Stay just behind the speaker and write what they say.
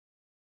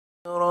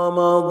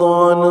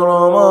رمضان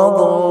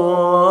رمضان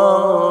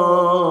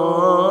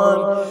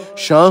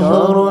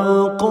شهر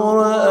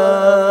القرآن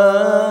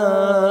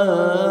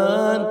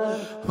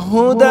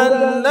هدى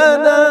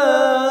لنا.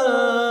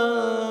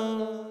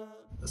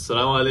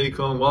 Assalamu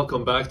alaikum,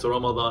 welcome back to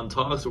Ramadan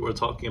Talks, where we're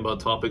talking about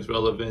topics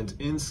relevant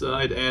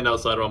inside and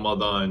outside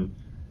Ramadan.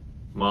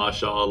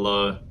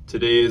 MashaAllah,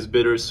 today is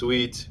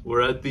bittersweet.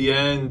 We're at the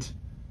end,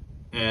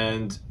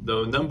 and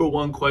the number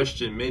one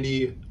question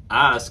many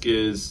ask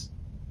is,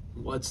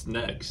 what's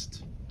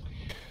next?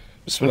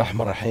 Bismillah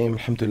ar-Rahman ar-Rahim.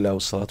 Alhamdulillah wa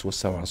salatu wa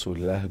salam ala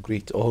Rasulillah.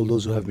 Greet all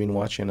those who have been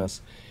watching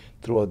us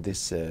throughout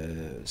this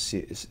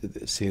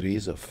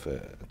series of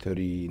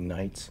 30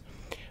 nights.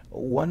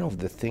 One of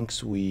the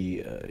things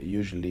we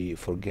usually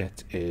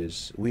forget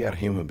is we are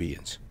human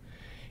beings.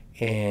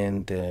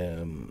 And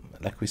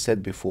like we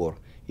said before,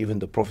 even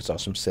the Prophet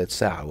ﷺ said,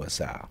 Sa'a wa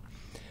sa'a.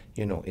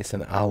 You know, it's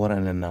an hour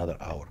and another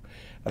hour.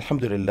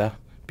 Alhamdulillah,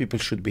 people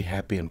should be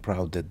happy and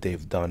proud that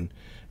they've done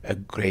a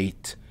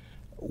great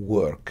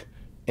work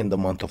in the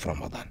month of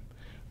Ramadan.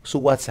 So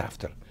what's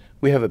after?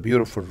 We have a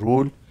beautiful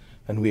rule,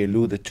 and we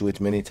alluded to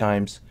it many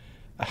times.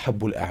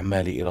 أحب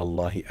الأعمال إلى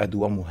الله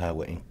أدومها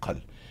وإن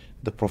قل.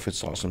 The Prophet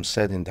ﷺ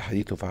said in the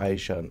hadith of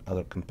Aisha and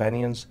other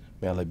companions,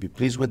 may Allah be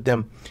pleased with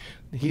them,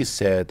 he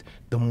said,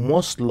 the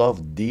most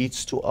loved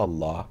deeds to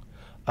Allah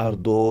are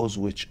those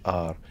which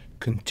are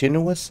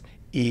continuous,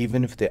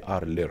 even if they are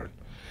little.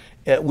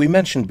 We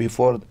mentioned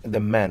before the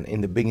man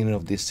in the beginning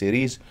of this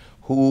series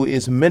who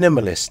is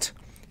minimalist.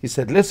 He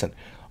said, listen,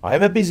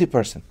 I'm a busy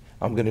person.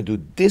 I'm going to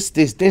do this,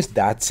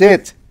 that's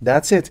it.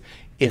 That's it.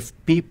 If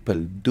people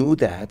do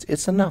that,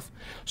 it's enough.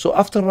 So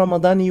after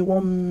Ramadan, you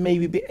won't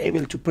maybe be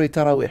able to pray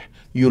Taraweeh.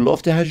 You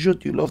love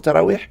Tahajjud, you love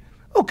Taraweeh?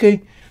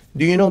 Okay.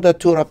 Do you know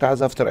that 2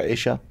 rak'ahs after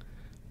Isha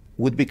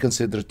would be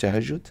considered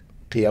Tahajjud?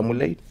 Qiyamul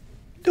Layl?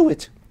 Do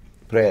it.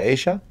 Pray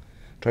Isha.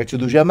 Try to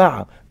do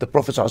Jama'ah. The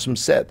Prophet ﷺ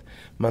said,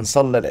 من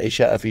صلى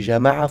العشاء في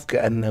جماعة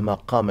فكأنما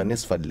قام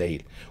نصف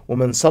الليل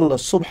ومن صلى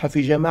الصبح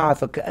في جماعة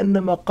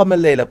فكأنما قام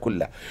الليل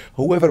كله.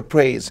 Whoever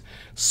prays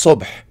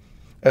Subh,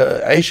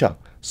 Isha,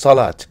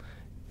 Salat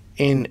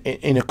in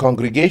a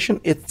congregation,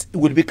 it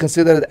will be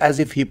considered as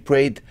if he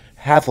prayed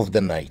half of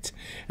the night.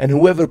 And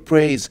whoever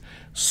prays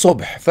Subh,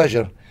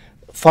 Fajr,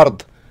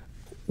 Fard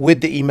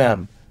with the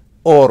Imam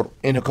or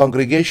in a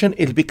congregation,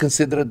 it'll be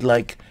considered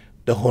like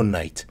the whole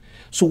night.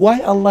 So why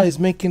Allah is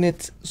making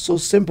it so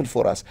simple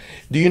for us?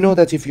 Do you know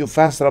that if you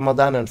fast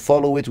Ramadan and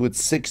follow it with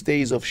 6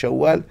 days of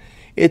Shawwal,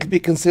 it'll be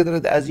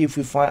considered as if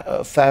you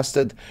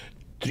fasted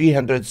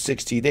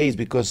 360 days,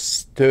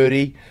 because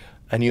 30,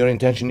 and your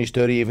intention is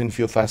 30 even if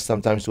you fast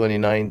sometimes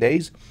 29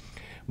 days,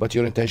 but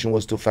your intention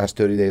was to fast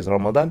 30 days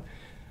Ramadan,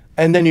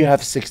 and then you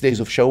have 6 days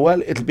of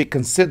Shawwal, it'll be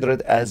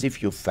considered as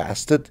if you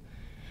fasted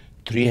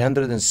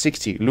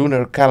 360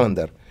 lunar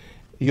calendar.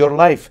 Your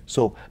life.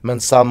 So من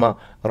صام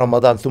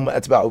رمضان ثم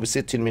أتبعه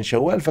بست من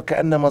شوال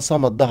فكأنما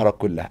صام الدهر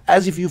كله,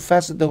 as if you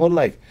fasted the whole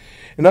life.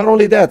 And not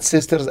only that,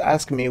 sisters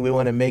ask me, we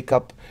want to make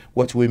up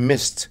what we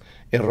missed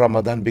in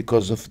Ramadan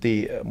because of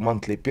the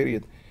monthly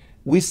period.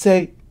 We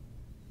say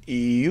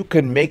you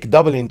can make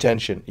double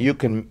intention. You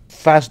can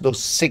fast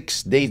those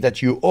 6 days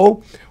that you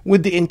owe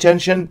with the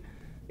intention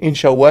in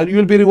Shawwal.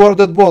 You'll be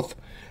rewarded both.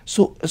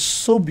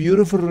 So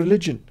beautiful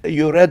religion.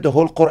 You read the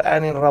whole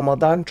Quran in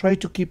Ramadan. Try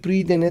to keep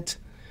reading it.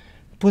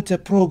 Put a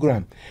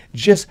program.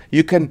 Just,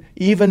 you can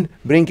even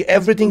bring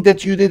everything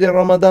that you did in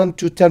Ramadan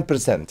to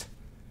 10%,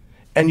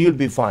 and you'll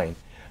be fine.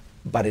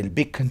 But it'll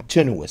be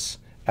continuous.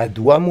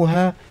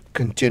 Adwamuha,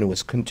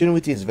 continuous.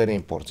 Continuity is very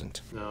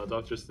important. Now,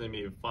 Dr.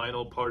 Slimi,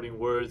 final parting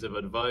words of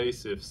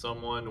advice if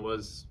someone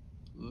was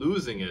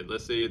losing it.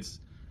 Let's say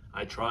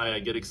I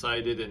get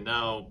excited, and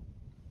now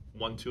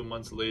 1-2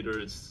 months later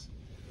it's...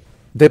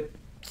 The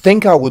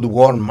thing I would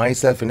warn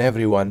myself and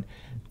everyone,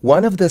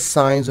 one of the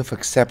signs of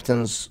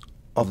acceptance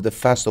of the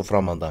fast of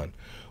Ramadan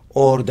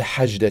or the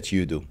Hajj that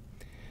you do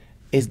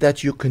is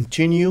that you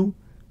continue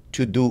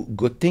to do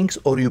good things,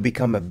 or you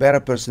become a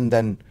better person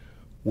than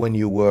when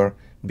you were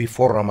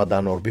before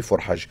Ramadan or before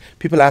Hajj.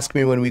 People ask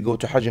me when we go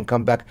to Hajj and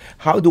come back,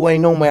 how do I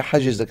know my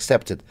Hajj is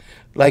accepted?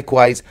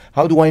 Likewise,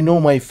 how do I know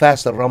my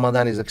fast of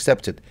Ramadan is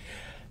accepted?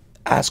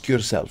 Ask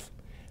yourself,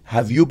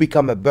 have you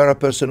become a better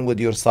person with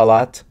your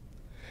salat,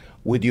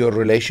 with your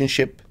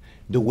relationship,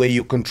 the way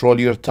you control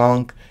your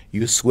tongue?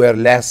 You swear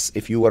less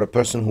if you were a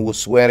person who was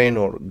swearing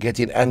or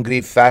getting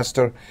angry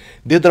faster.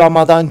 Did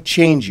Ramadan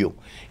change you?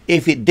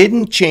 If it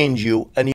didn't change you and